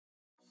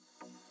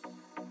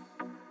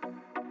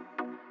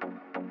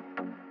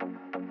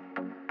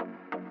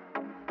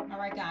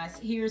right, guys,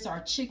 here's our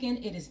chicken.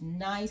 It is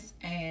nice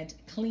and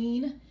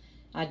clean.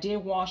 I did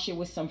wash it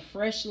with some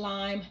fresh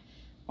lime,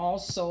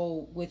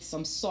 also with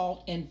some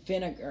salt and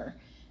vinegar.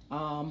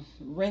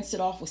 Rinse it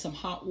off with some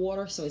hot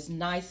water so it's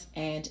nice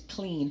and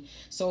clean.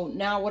 So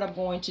now what I'm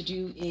going to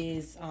do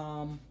is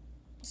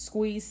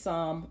squeeze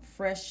some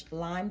fresh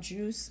lime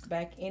juice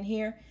back in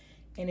here.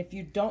 And if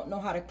you don't know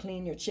how to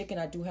clean your chicken,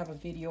 I do have a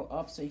video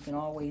up so you can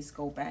always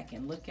go back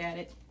and look at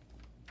it.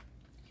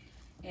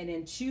 And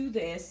then to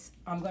this,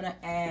 I'm going to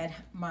add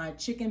my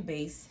chicken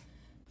base.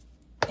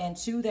 And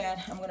to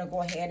that, I'm going to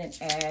go ahead and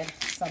add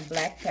some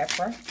black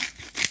pepper.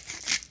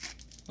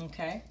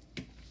 Okay.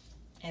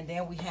 And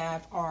then we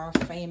have our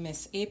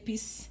famous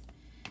epis.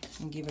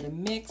 And give it a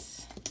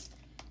mix.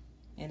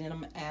 And then I'm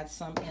going to add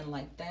some in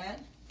like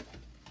that.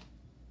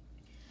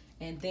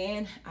 And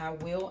then I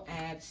will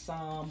add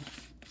some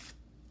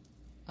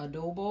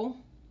adobo.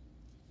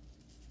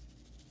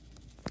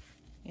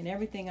 And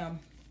everything I'm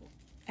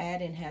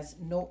adding has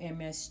no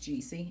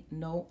MSG. See,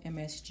 no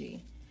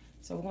MSG.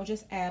 So we're going to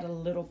just add a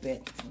little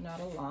bit, not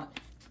a lot.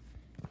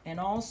 And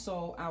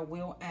also I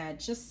will add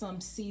just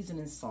some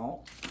seasoning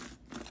salt.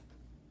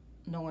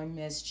 No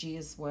MSG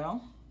as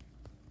well.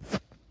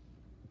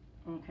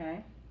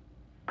 Okay.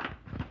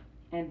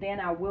 And then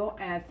I will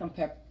add some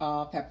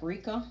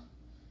paprika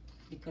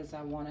because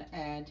I want to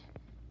add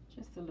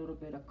just a little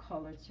bit of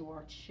color to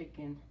our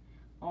chicken,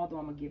 although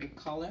I'm going to give it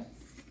color.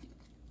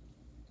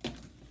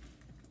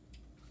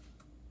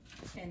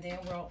 And then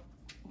we're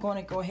going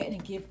to go ahead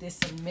and give this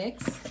a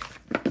mix.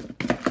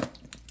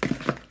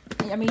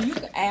 I mean, you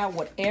can add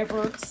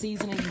whatever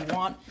seasoning you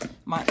want.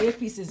 My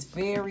epis is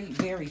very,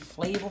 very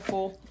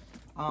flavorful.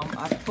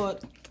 I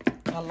put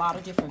a lot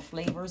of different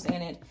flavors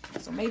in it.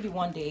 So maybe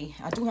one day,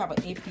 I do have an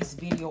epis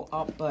video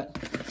up, but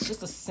it's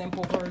just a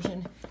simple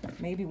version.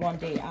 Maybe one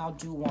day I'll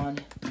do one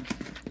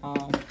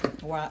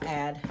where I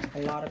add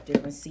a lot of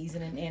different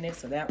seasoning in it.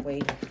 So that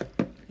way,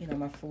 you know,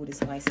 my food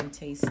is nice and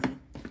tasty.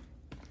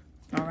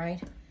 All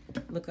right.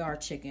 Look at our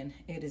chicken.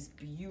 It is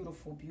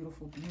beautiful,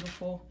 beautiful,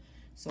 beautiful.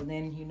 So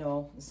then, you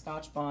know, the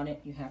Scotch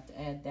bonnet, you have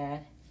to add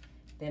that.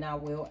 Then I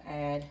will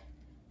add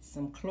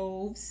some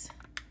cloves.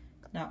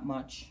 Not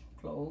much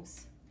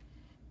cloves.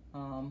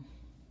 And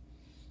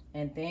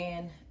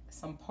then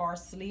some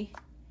parsley.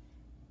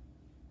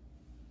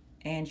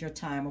 And your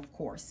thyme, of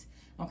course.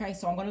 Okay,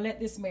 so I'm going to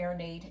let this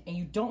marinate. And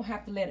you don't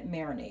have to let it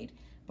marinate.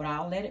 But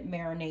I'll let it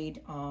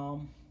marinate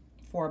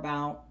for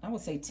about, I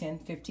would say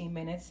 10-15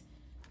 minutes.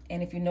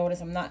 And if you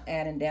notice, I'm not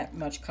adding that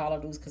much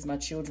kalalou because my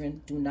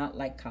children do not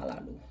like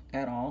kalalou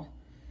at all.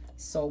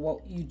 So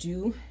what you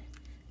do,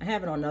 I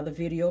have it on another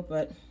video,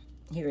 but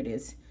here it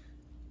is.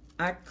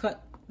 I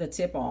cut the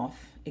tip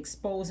off,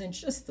 exposing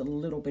just a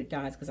little bit,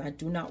 guys, because I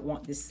do not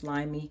want this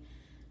slimy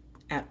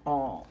at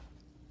all.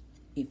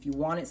 If you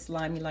want it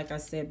slimy, like I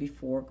said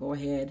before, go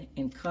ahead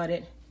and cut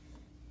it.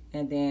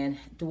 And then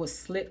do a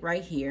slit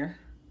right here.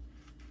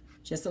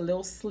 Just a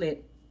little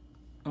slit,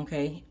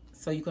 okay?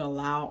 So you can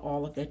allow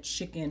all of that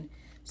chicken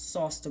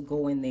sauce to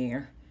go in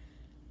there.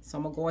 So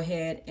I'm going to go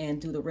ahead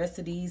and do the rest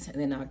of these, and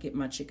then I'll get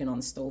my chicken on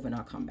the stove and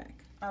I'll come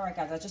back. All right,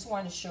 guys, I just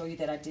wanted to show you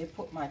that I did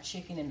put my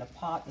chicken in the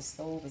pot. The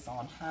stove is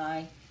on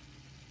high.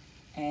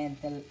 And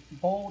the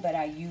bowl that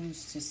I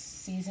use to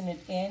season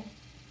it in,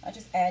 I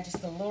just add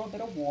just a little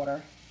bit of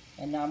water.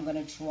 And now I'm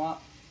going to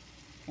drop,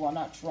 well,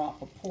 not drop,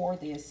 but pour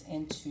this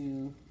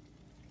into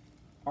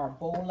our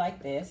bowl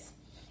like this.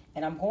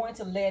 And I'm going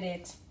to let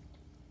it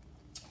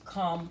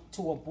come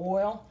to a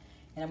boil,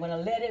 and I'm going to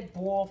let it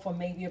boil for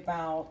maybe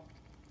about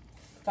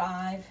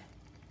 5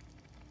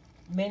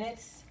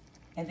 minutes,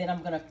 and then I'm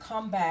going to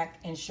come back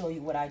and show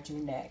you what I do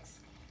next,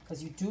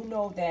 because you do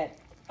know that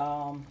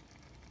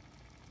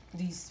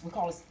these, we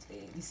call it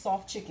these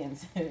soft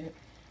chickens,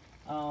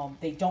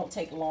 they don't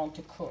take long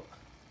to cook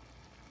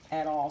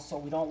at all, so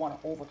we don't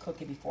want to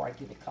overcook it before I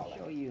give it color.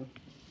 Show you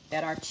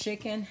that our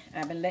chicken,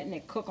 I've been letting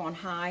it cook on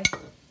high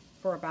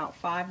for about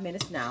 5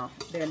 minutes now.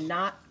 They're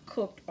not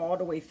cooked all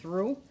the way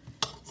through.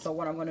 So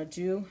what I'm going to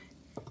do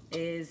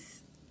is,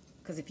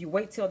 because if you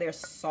wait till they're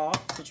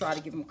soft to try to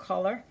give them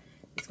color,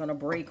 it's going to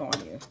break on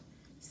you.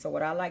 So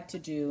what I like to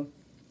do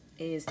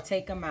is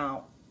take them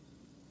out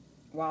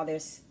while they're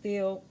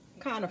still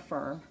kind of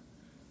firm.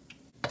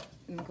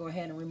 Let me go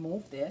ahead and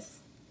remove this.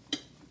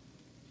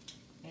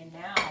 And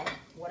now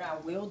what I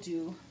will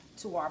do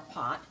to our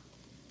pot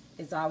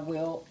is I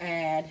will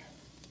add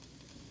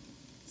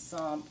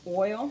some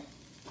oil.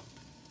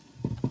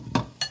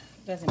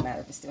 Doesn't matter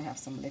if it still has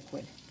some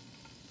liquid.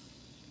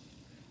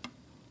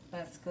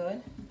 That's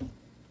good.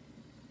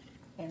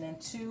 And then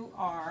to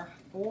our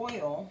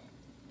oil,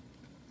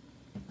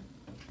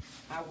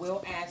 I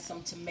will add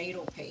some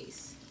tomato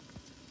paste.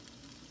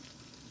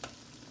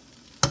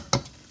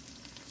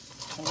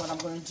 And what I'm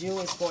going to do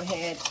is go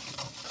ahead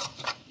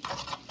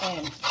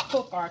and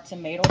cook our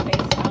tomato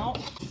paste out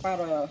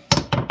about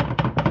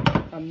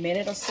a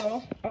minute or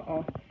so.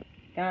 Uh-oh.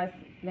 Guys,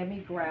 let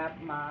me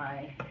grab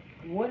my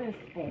wooden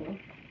spoon.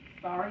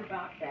 Sorry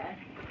about that.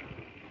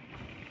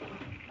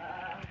 All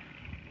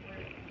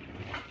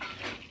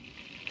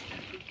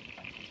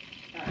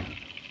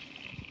right.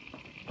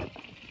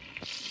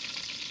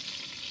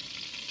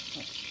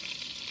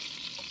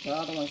 the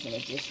other one's in the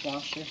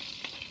dishwasher.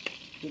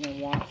 Didn't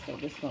wash, so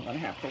this one's gonna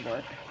have to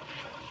work.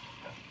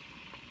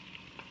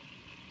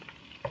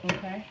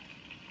 Okay.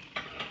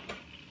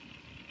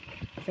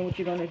 So what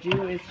you're gonna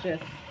do is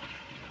just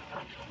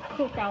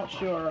cook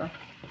out your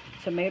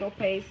tomato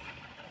paste,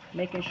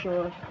 making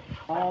sure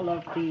all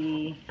of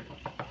the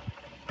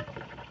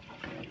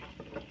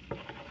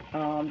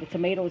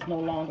tomato is no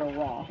longer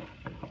raw.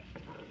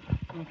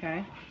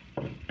 Okay.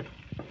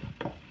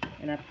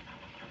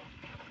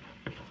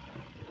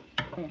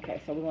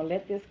 Okay, so we're gonna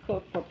let this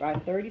cook for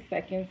about 30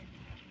 seconds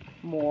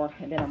more,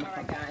 and then I'm gonna. All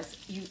right, guys.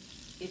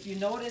 If you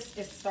notice,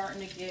 it's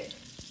starting to get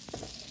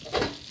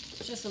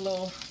just a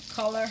little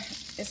color.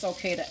 It's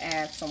okay to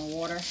add some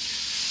water,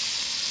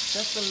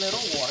 just a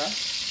little water,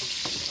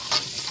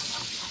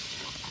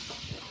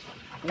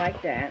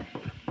 like that.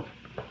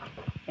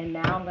 And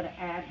now I'm gonna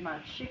add my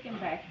chicken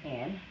back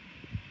in.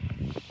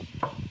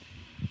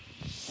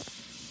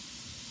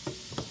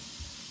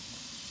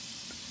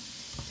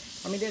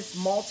 I mean, there's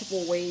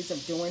multiple ways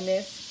of doing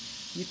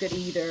this. You could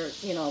either,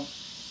 you know,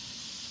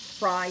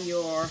 fry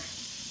your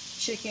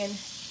chicken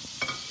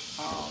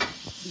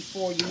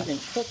before you even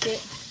cook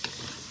it,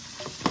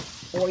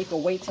 or you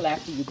can wait till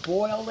after you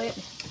boil it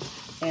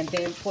and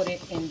then put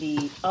it in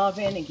the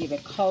oven and give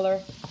it color.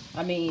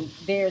 I mean,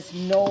 there's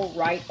no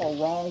right or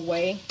wrong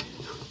way.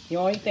 The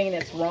only thing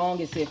that's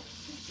wrong is if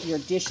your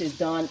dish is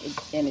done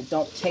and it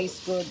don't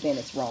taste good, then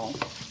it's wrong.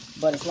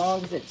 But as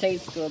long as it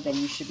tastes good, then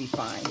you should be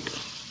fine.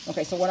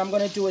 Okay, so what I'm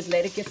gonna do is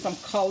let it get some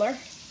color,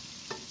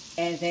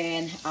 and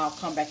then I'll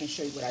come back and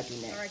show you what I do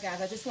next. All right,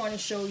 guys, I just want to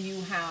show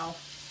you how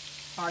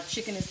our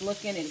chicken is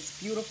looking.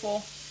 It's beautiful.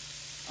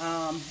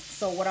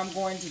 So what I'm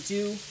going to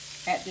do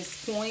at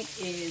this point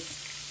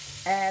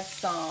is add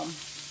some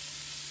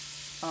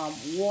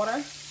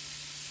water.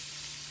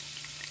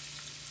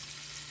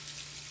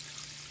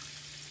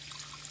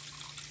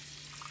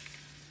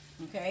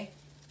 Okay,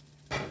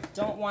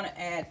 don't want to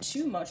add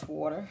too much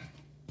water.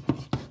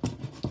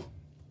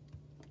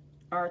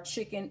 Our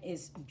chicken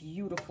is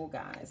beautiful,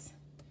 guys.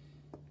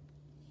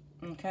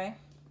 Okay,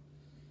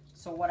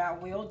 so what I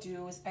will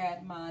do is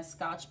add my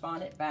Scotch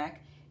bonnet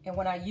back. And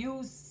when I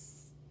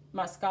use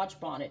my Scotch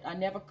bonnet, I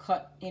never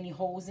cut any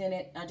holes in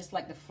it. I just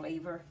like the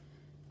flavor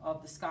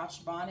of the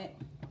Scotch bonnet.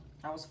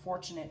 I was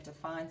fortunate to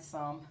find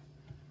some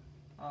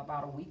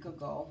about a week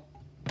ago.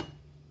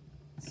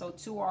 So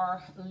to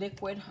our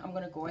liquid, I'm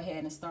gonna go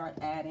ahead and start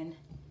adding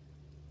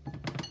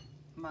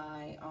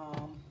my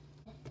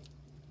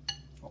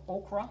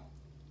okra.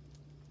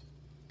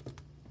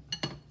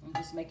 I'm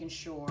just making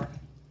sure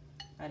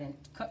I didn't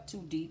cut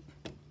too deep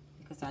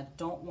because I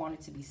don't want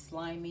it to be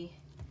slimy.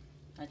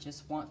 I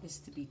just want this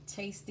to be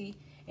tasty.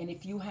 And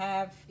if you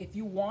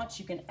want,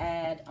 you can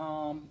add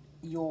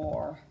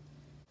your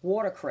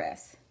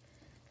watercress.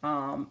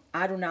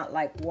 I do not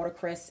like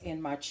watercress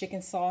in my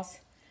chicken sauce,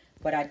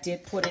 but I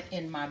did put it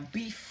in my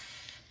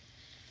beef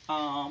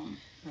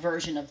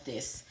version of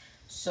this.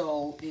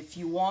 So if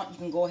you want, you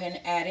can go ahead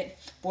and add it.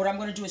 But what I'm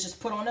going to do is just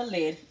put on a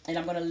lid, and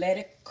I'm going to let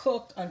it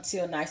cook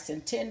until nice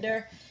and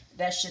tender.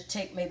 That should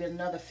take maybe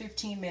another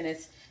 15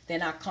 minutes.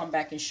 Then I'll come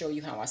back and show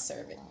you how I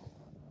serve it.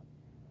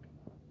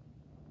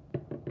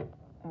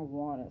 I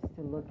want us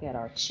to look at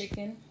our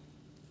chicken.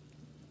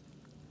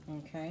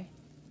 Okay.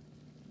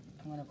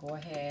 I'm going to go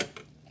ahead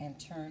and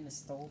turn the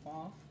stove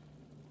off.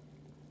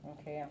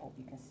 Okay, I hope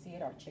you can see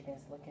it. Our chicken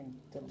is looking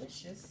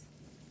delicious.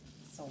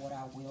 So what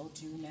I will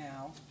do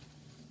now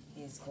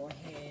is go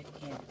ahead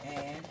and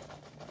add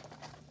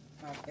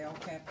my bell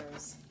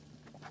peppers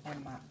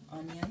and my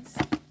onions.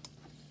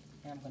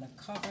 And I'm going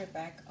to cover it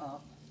back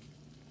up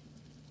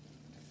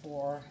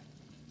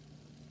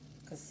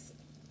because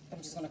I'm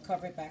just going to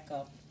cover it back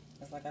up.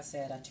 Because like I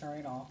said, I turn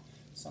it off.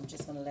 So I'm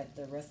just going to let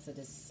the rest of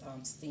this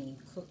steam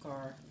cook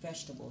our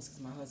vegetables,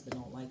 because my husband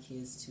don't like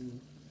his too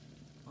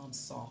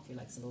soft. He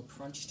likes a little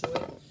crunch to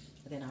it.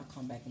 And then I'll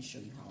come back and show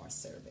you how I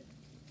serve it.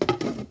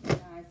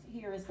 Guys,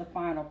 here is the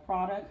final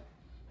product.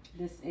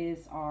 This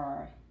is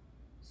our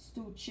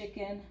stewed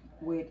chicken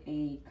with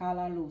a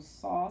kalalou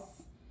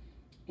sauce.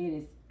 It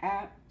is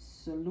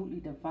absolutely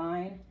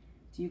divine.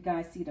 Do you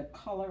guys see the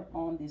color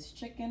on this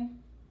chicken?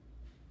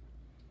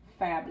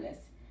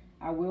 Fabulous.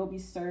 I will be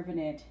serving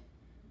it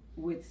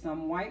with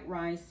some white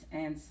rice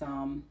and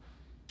some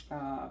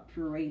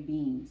puree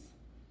beans.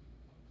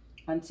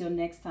 Until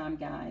next time,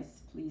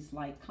 guys, please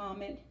like,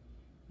 comment,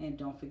 and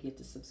don't forget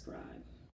to subscribe.